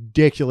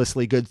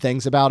ridiculously good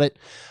things about it.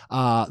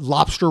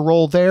 Lobster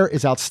roll there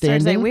is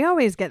outstanding. Seriously, we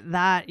always get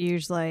that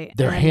usually.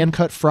 Their hand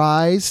cut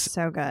fries.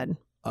 So good.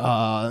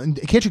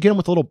 Can't you get them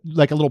with a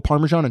little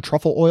Parmesan and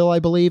truffle oil, I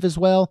believe, as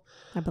well?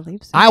 I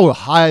believe so. I will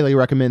highly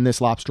recommend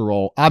this lobster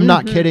roll. I'm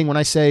not kidding when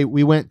I say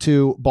we went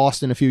to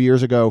Boston a few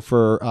years ago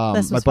for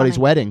my buddy's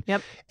wedding.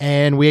 Yep.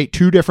 And we ate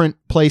 2 different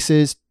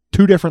places,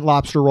 2 different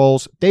lobster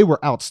rolls. They were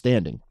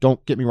outstanding.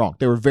 Don't get me wrong.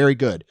 They were very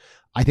good.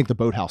 I think the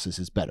Boathouse's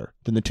is better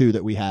than the 2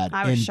 that we had in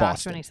Boston. I was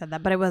shocked when he said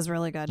that, but it was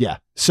really good. Yeah.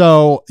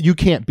 So you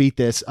can't beat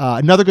this.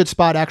 Another good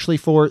spot actually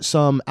for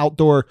some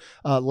outdoor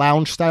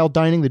lounge style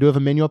dining. They do have a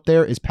menu up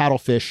there is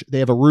Paddlefish. They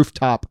have a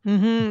rooftop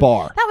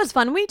bar. That was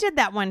fun. We did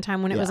that one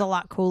time when it was a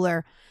lot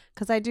cooler.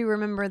 Because I do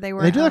remember they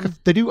were. They do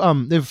they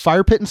have a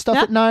fire pit and stuff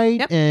at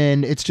night,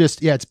 and it's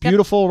just it's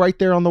beautiful right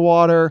there on the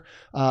water.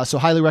 So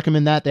highly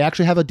recommend that. They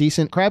actually have a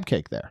decent crab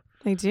cake there.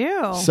 They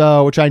do.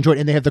 So, which I enjoyed.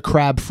 And they have the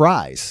crab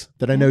fries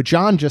that I know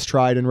John just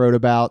tried and wrote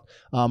about,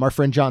 our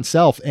friend John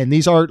Self. And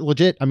these are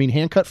legit,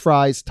 hand-cut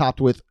fries topped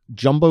with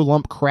jumbo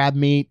lump crab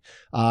meat.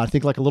 I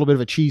think like a little bit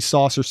of a cheese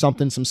sauce or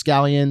something, some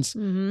scallions.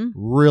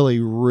 Really,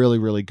 really,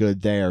 really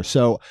good there.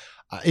 So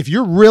if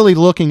you're really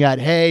looking at,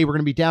 hey, we're going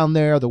to be down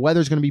there, the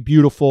weather's going to be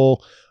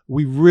beautiful,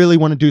 we really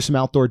want to do some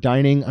outdoor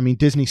dining.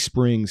 Disney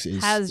Springs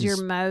is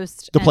your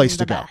most the place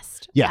to best. go.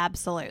 Yeah,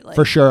 absolutely.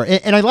 For sure.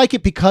 And I like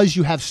it because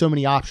you have so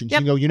many options. You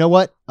can go, you know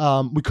what?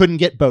 We couldn't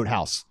get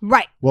Boathouse.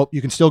 Right. Well,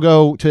 you can still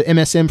go to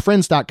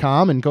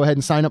msmfriends.com and go ahead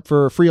and sign up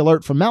for a free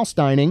alert from Mouse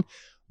Dining.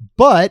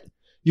 But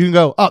you can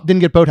go, didn't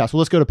get Boathouse. Well,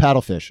 let's go to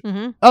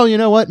Paddlefish. Oh, you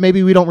know what?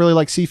 Maybe we don't really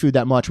like seafood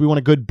that much. We want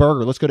a good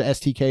burger. Let's go to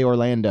STK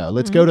Orlando.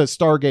 Let's go to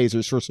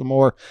Stargazers for some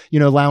more,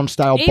 lounge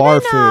style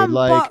bar food.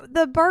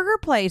 The burger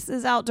place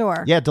is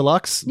outdoor. Yeah,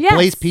 Deluxe. Yes.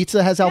 Blaze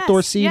Pizza has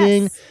outdoor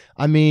seating.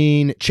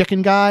 Yes.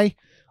 Chicken Guy.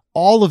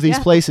 All of these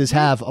places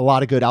have a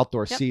lot of good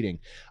outdoor seating.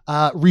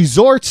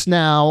 Resorts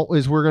now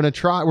is we're going to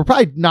try. We're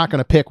probably not going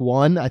to pick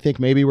one. I think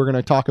maybe we're going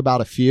to talk about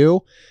a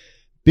few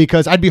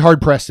because I'd be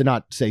hard pressed to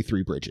not say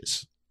Three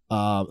Bridges.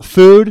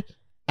 Food,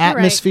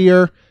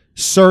 atmosphere,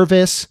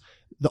 service.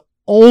 The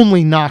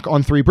only knock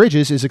on Three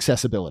Bridges is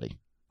accessibility.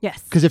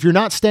 Yes. Because if you're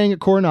not staying at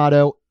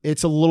Coronado,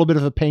 it's a little bit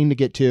of a pain to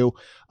get to.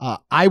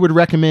 I would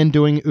recommend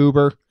doing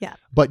Uber. Yeah.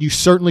 But you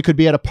certainly could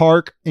be at a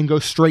park and go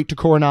straight to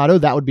Coronado.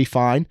 That would be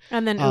fine.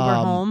 And then Uber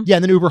home. Yeah,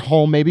 and then Uber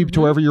home maybe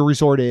to wherever your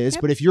resort is.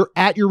 Yep. But if you're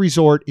at your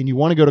resort and you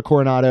want to go to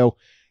Coronado,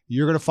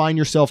 you're going to find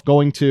yourself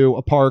going to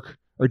a park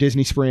or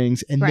Disney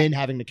Springs and then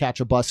having to catch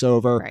a bus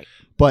over. Right.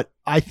 But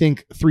I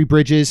think Three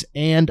Bridges,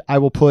 and I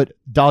will put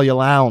Dahlia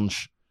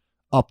Lounge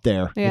up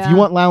there. Yeah. If you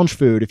want lounge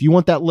food, if you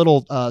want that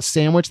little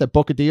sandwich, that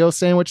Bocadillo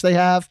sandwich they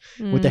have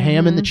with the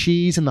ham and the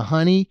cheese and the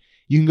honey,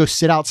 you can go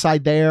sit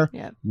outside there.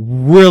 Yep.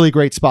 Really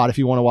great spot if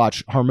you want to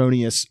watch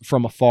Harmonious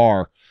from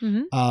afar.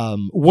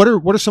 What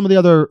are some of the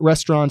other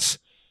restaurants?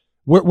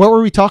 What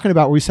were we talking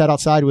about where we sat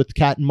outside with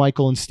Kat and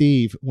Michael and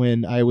Steve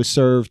when I was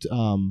served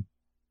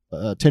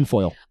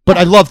tinfoil? But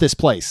I love this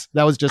place.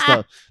 That was just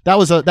a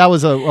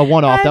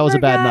one-off. That was a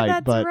bad night.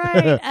 That's but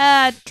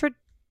right.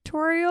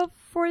 Trattoria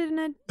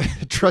Forno.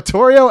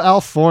 Trattoria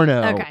Al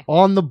Forno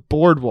on the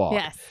boardwalk.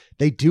 Yes.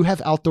 They do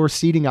have outdoor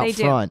seating out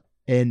front.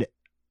 And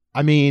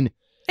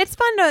it's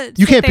fun to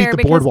you can't beat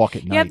the boardwalk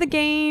at night. You have the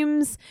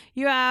games.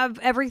 You have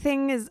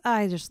everything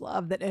I just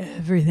love that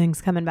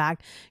everything's coming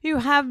back. You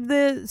have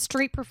the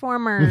street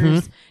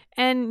performers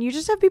and you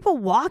just have people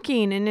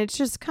walking, and it's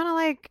just kind of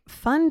like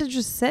fun to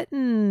just sit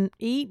and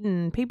eat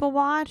and people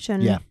watch.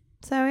 And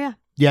so,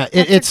 Yeah,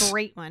 That's a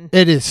great one.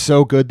 It is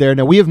so good there.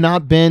 Now we have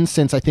not been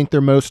since I think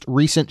their most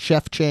recent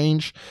chef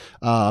change,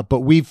 but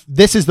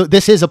this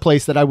is a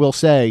place that I will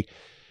say,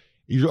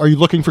 are you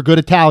looking for good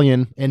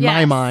Italian? In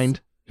my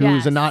mind,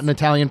 who's not an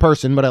Italian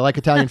person, but I like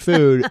Italian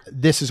food,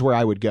 this is where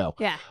I would go.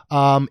 Yeah.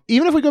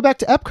 Even if we go back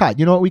to Epcot,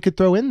 you know what we could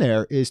throw in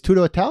there is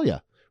Tutto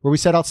Italia, where we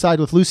sat outside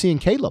with Lucy and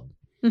Caleb.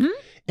 Mm-hmm.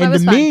 And to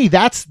me,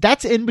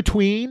 that's in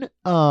between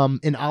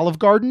an Olive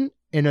Garden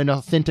and an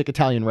authentic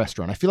Italian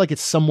restaurant. I feel like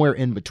it's somewhere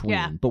in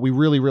between, but we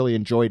really, really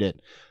enjoyed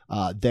it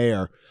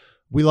there.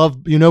 We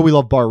love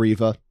Bar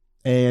Riva.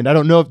 And I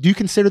don't know, do you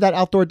consider that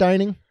outdoor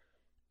dining?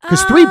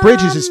 Because Three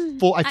Bridges is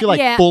full, I feel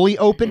like fully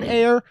open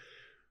air.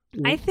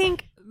 I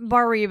think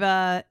Bar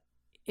Riva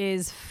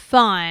is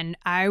fun.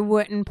 I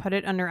wouldn't put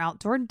it under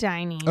outdoor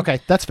dining. Okay,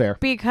 that's fair.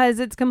 Because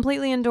it's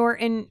completely indoor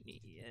and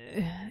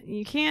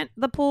you can't,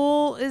 the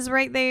pool is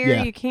right there.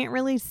 Yeah. You can't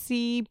really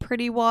see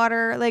pretty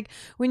water. Like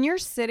when you're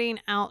sitting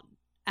out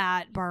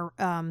at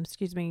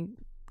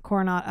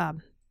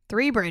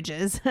Three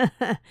Bridges,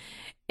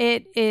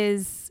 it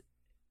is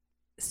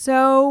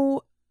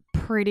so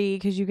pretty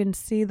because you can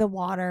see the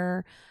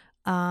water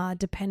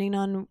depending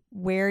on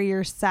where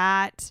you're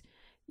sat,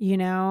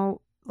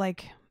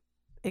 like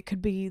it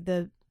could be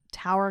the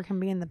tower can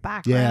be in the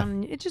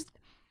background. It just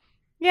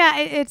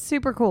it's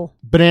super cool.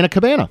 Banana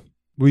Cabana,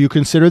 will you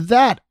consider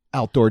that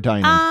outdoor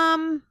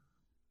dining?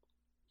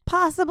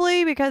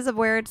 Possibly because of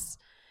where it's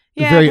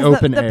very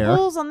open air. The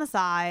pool's on the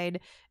side,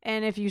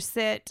 and if you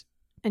sit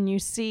and you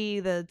see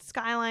the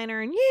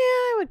Skyliner, and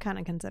I would kind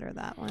of consider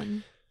that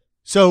one.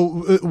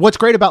 So what's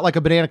great about like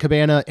a Banana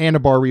Cabana and a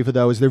Bar Riva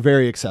though is they're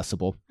very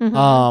accessible.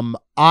 Mm-hmm.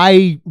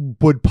 I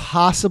would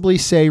possibly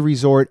say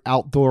resort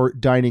outdoor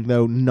dining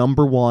though,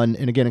 number one,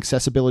 and again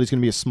accessibility is going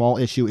to be a small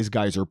issue, is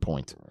Geyser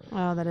Point.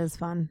 Oh, that is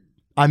fun.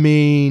 I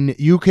mean,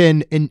 you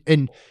can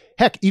and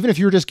heck, even if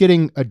you're just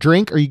getting a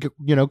drink or you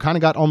kind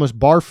of got almost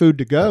bar food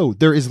to go,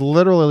 there is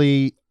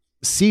literally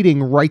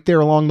seating right there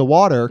along the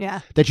water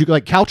that you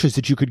like couches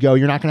that you could go.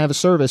 You're not going to have a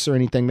service or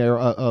anything there,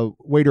 a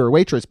waiter or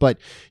waitress, but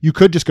you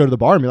could just go to the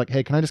bar and be like,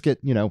 hey, can I just get,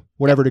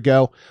 whatever to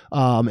go?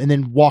 And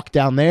then walk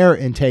down there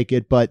and take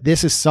it. But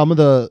this is some of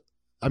the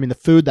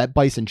food, that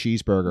bison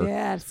cheeseburger.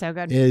 Yeah, it's so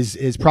good.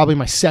 Is probably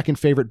my second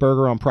favorite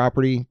burger on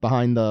property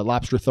behind the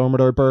lobster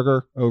thermidor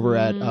burger over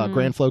at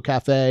Grand Flow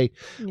Cafe,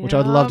 which I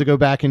would love to go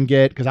back and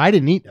get because I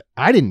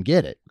didn't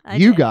get it.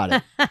 You got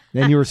it.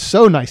 And you were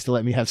so nice to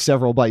let me have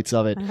several bites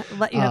of it.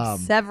 Let you have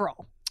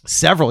several.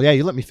 Several. Yeah,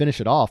 you let me finish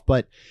it off.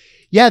 But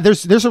yeah,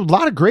 there's a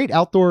lot of great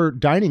outdoor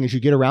dining as you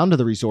get around to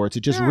the resorts.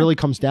 It just really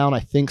comes down, I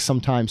think,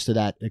 sometimes to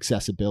that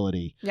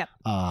accessibility. Yep.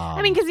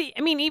 Because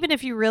even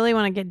if you really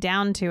want to get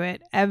down to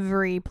it,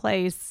 every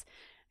place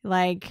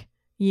like,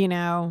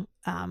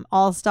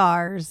 All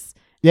Stars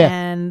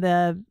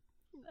and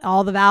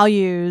all the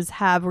values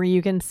have where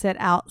you can sit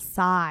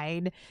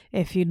outside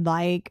if you'd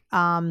like.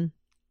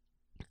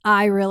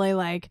 I really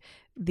like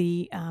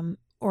the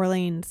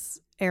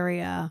Orleans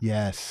area.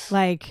 Yes.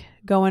 Like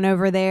going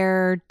over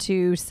there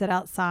to sit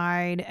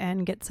outside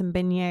and get some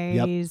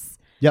beignets.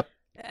 Yep.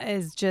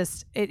 Is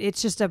just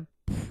it's just a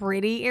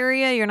pretty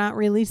area. You're not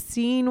really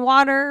seeing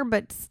water,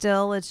 but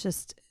still it's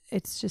just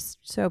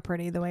so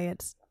pretty the way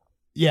it's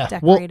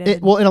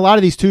decorated. Well, in a lot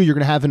of these too, you're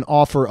going to have an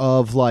offer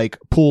of like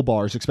pool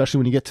bars, especially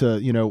when you get to,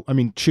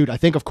 I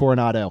think of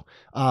Coronado,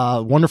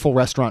 wonderful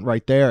restaurant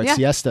right there at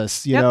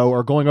Siestas,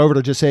 or going over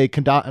to just say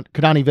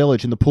Kidani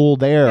Village in the pool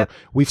there. Yep.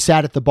 We've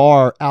sat at the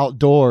bar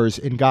outdoors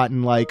and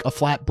gotten like a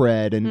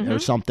flatbread and or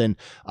something,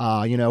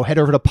 head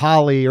over to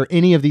Polly or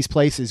any of these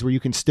places where you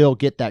can still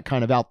get that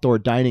kind of outdoor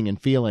dining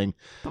and feeling.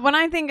 But when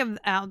I think of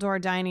outdoor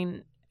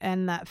dining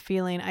and that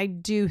feeling, I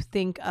do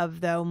think of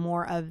though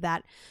more of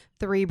that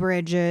Three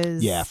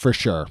Bridges. Yeah, for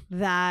sure.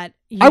 That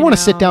I want a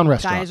sit down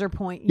restaurant. Geyser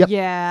Point. Yep.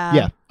 Yeah.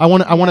 Yeah. I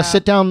want a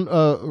sit down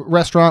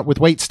restaurant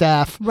with wait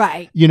staff.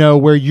 Right.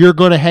 Where you're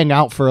going to hang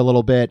out for a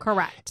little bit.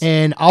 Correct.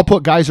 And I'll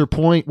put Geyser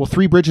Point,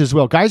 Three Bridges as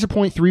well. Geyser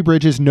Point, Three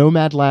Bridges,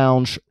 Nomad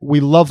Lounge. We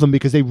love them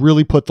because they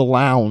really put the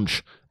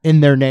lounge in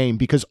their name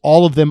because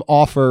all of them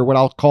offer what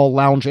I'll call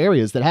lounge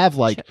areas that have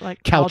like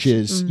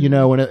couches, and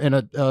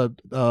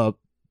a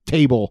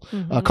table,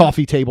 a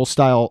coffee table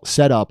style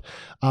setup.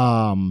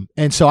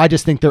 And so I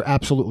just think they're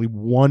absolutely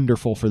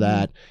wonderful for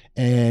that.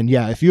 And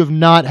yeah, if you have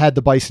not had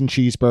the bison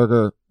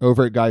cheeseburger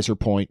over at Geyser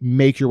Point,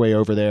 make your way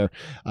over there.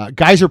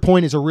 Geyser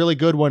Point is a really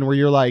good one where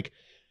you're like,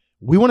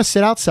 we want to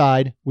sit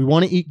outside. We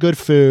want to eat good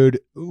food.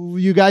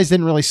 You guys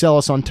didn't really sell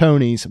us on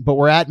Tony's, but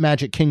we're at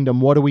Magic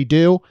Kingdom. What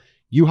do?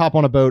 You hop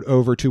on a boat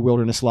over to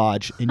Wilderness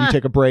Lodge and you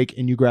take a break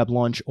and you grab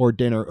lunch or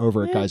dinner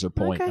over at Geyser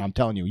Point. Okay. I'm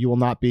telling you, you will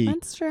not be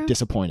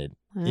disappointed.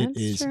 It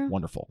is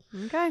wonderful.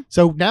 Okay.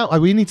 So now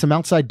we need some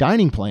outside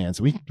dining plans.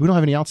 We don't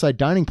have any outside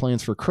dining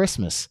plans for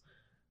Christmas.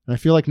 And I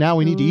feel like now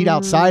we need to eat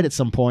outside at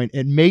some point.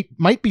 It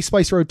might be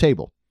Spice Road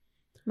Table.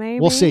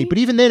 Maybe. We'll see. But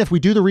even then, if we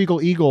do the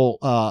Regal Eagle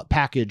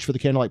package for the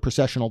Candlelight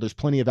Processional, there's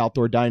plenty of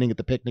outdoor dining at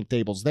the picnic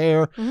tables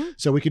there. Mm-hmm.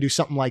 So we could do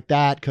something like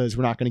that because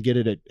we're not going to get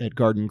it at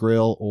Garden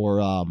Grill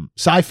or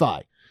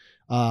Sci-Fi.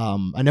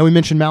 I know we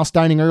mentioned mouse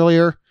dining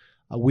earlier.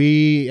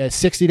 We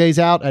 60 days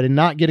out. I did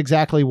not get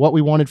exactly what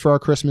we wanted for our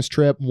Christmas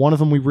trip. One of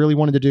them we really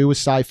wanted to do was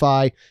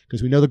sci-fi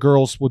because we know the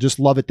girls will just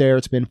love it there.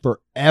 It's been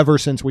forever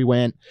since we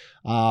went.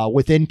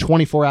 Within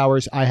 24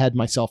 hours, I had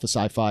myself a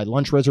sci-fi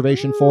lunch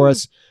reservation for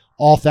us.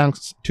 All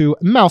thanks to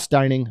Mouse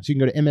Dining. So you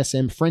can go to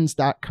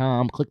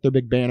msmfriends.com, click their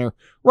big banner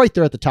right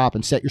there at the top,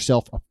 and set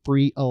yourself a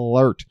free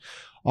alert.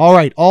 All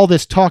right, all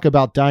this talk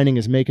about dining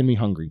is making me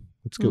hungry.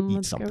 Let's go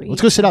eat something.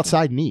 Let's go sit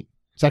outside and eat.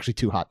 It's actually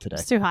too hot today.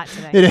 It's too hot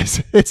today. It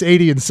is. It's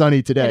 80 and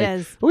sunny today. It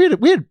is. But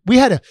we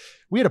had a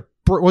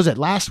what was it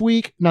last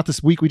week? Not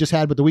this week we just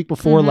had, but the week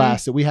before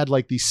last, that we had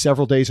like these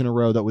several days in a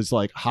row that was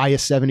like high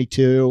of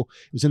 72.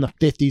 It was in the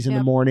 50s in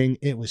the morning.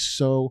 It was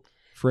so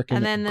freaking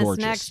And then gorgeous.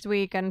 this next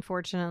week,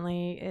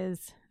 unfortunately,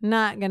 is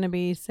not going to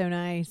be so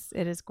nice.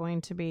 It is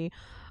going to be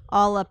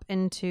all up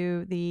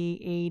into the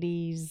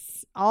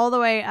 80s, all the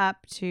way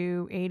up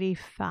to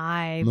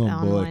 85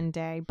 on one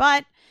day.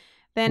 But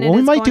then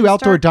we might do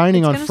outdoor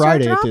dining on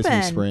Friday at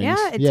Disney Springs.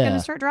 Yeah, it's going to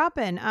start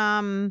dropping.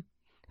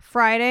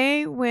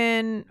 Friday,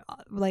 when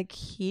like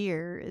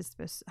here is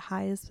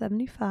high as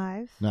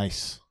 75.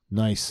 Nice.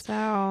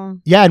 So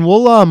yeah, and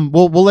we'll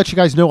let you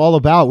guys know all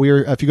about.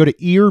 If you go to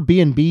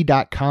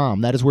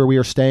Airbnb.com, that is where we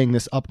are staying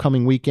this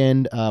upcoming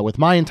weekend with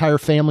my entire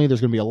family.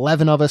 There's going to be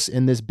 11 of us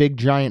in this big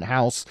giant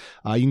house.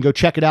 You can go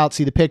check it out,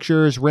 see the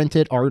pictures, rent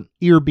it, or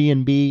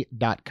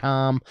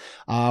Airbnb.com.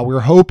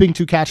 We're hoping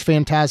to catch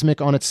Fantasmic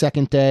on its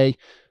second day.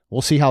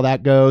 We'll see how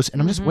that goes,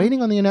 and I'm just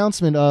waiting on the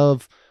announcement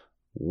of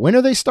when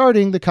are they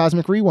starting the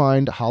Cosmic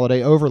Rewind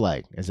holiday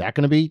overlay. Is that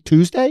going to be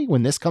Tuesday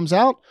when this comes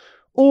out,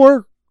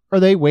 or are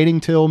they waiting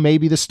till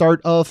maybe the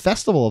start of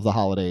Festival of the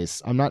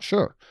Holidays? I'm not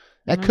sure.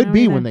 That could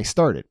be when they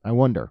start it. I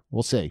wonder.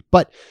 We'll see.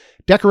 But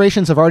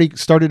decorations have already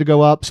started to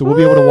go up, so we'll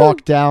be able to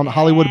walk down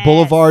Hollywood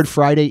Boulevard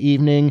Friday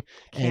evening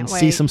and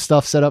see some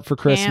stuff set up for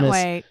Christmas. Can't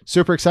wait.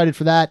 Super excited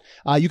for that.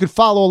 You can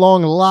follow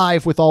along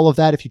live with all of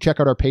that if you check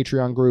out our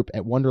Patreon group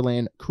at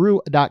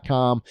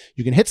wonderlandcrew.com.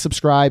 You can hit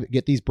subscribe,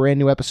 get these brand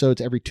new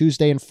episodes every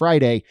Tuesday and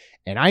Friday.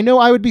 And I know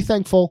I would be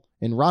thankful,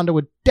 and Rhonda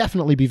would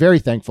definitely be very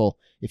thankful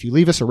if you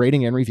leave us a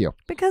rating and review.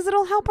 Because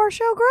it'll help our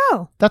show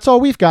grow. That's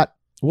all we've got.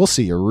 We'll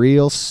see you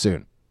real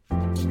soon.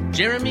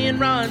 Jeremy and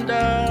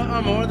Rhonda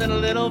are more than a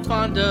little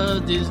fond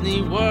of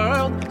Disney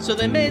World, so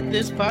they made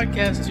this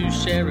podcast to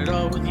share it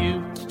all with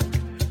you.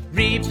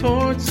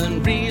 Reports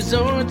and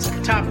resorts,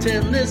 top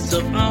 10 lists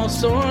of all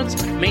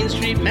sorts, Main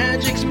Street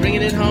Magic's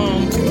bringing it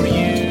home for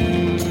you.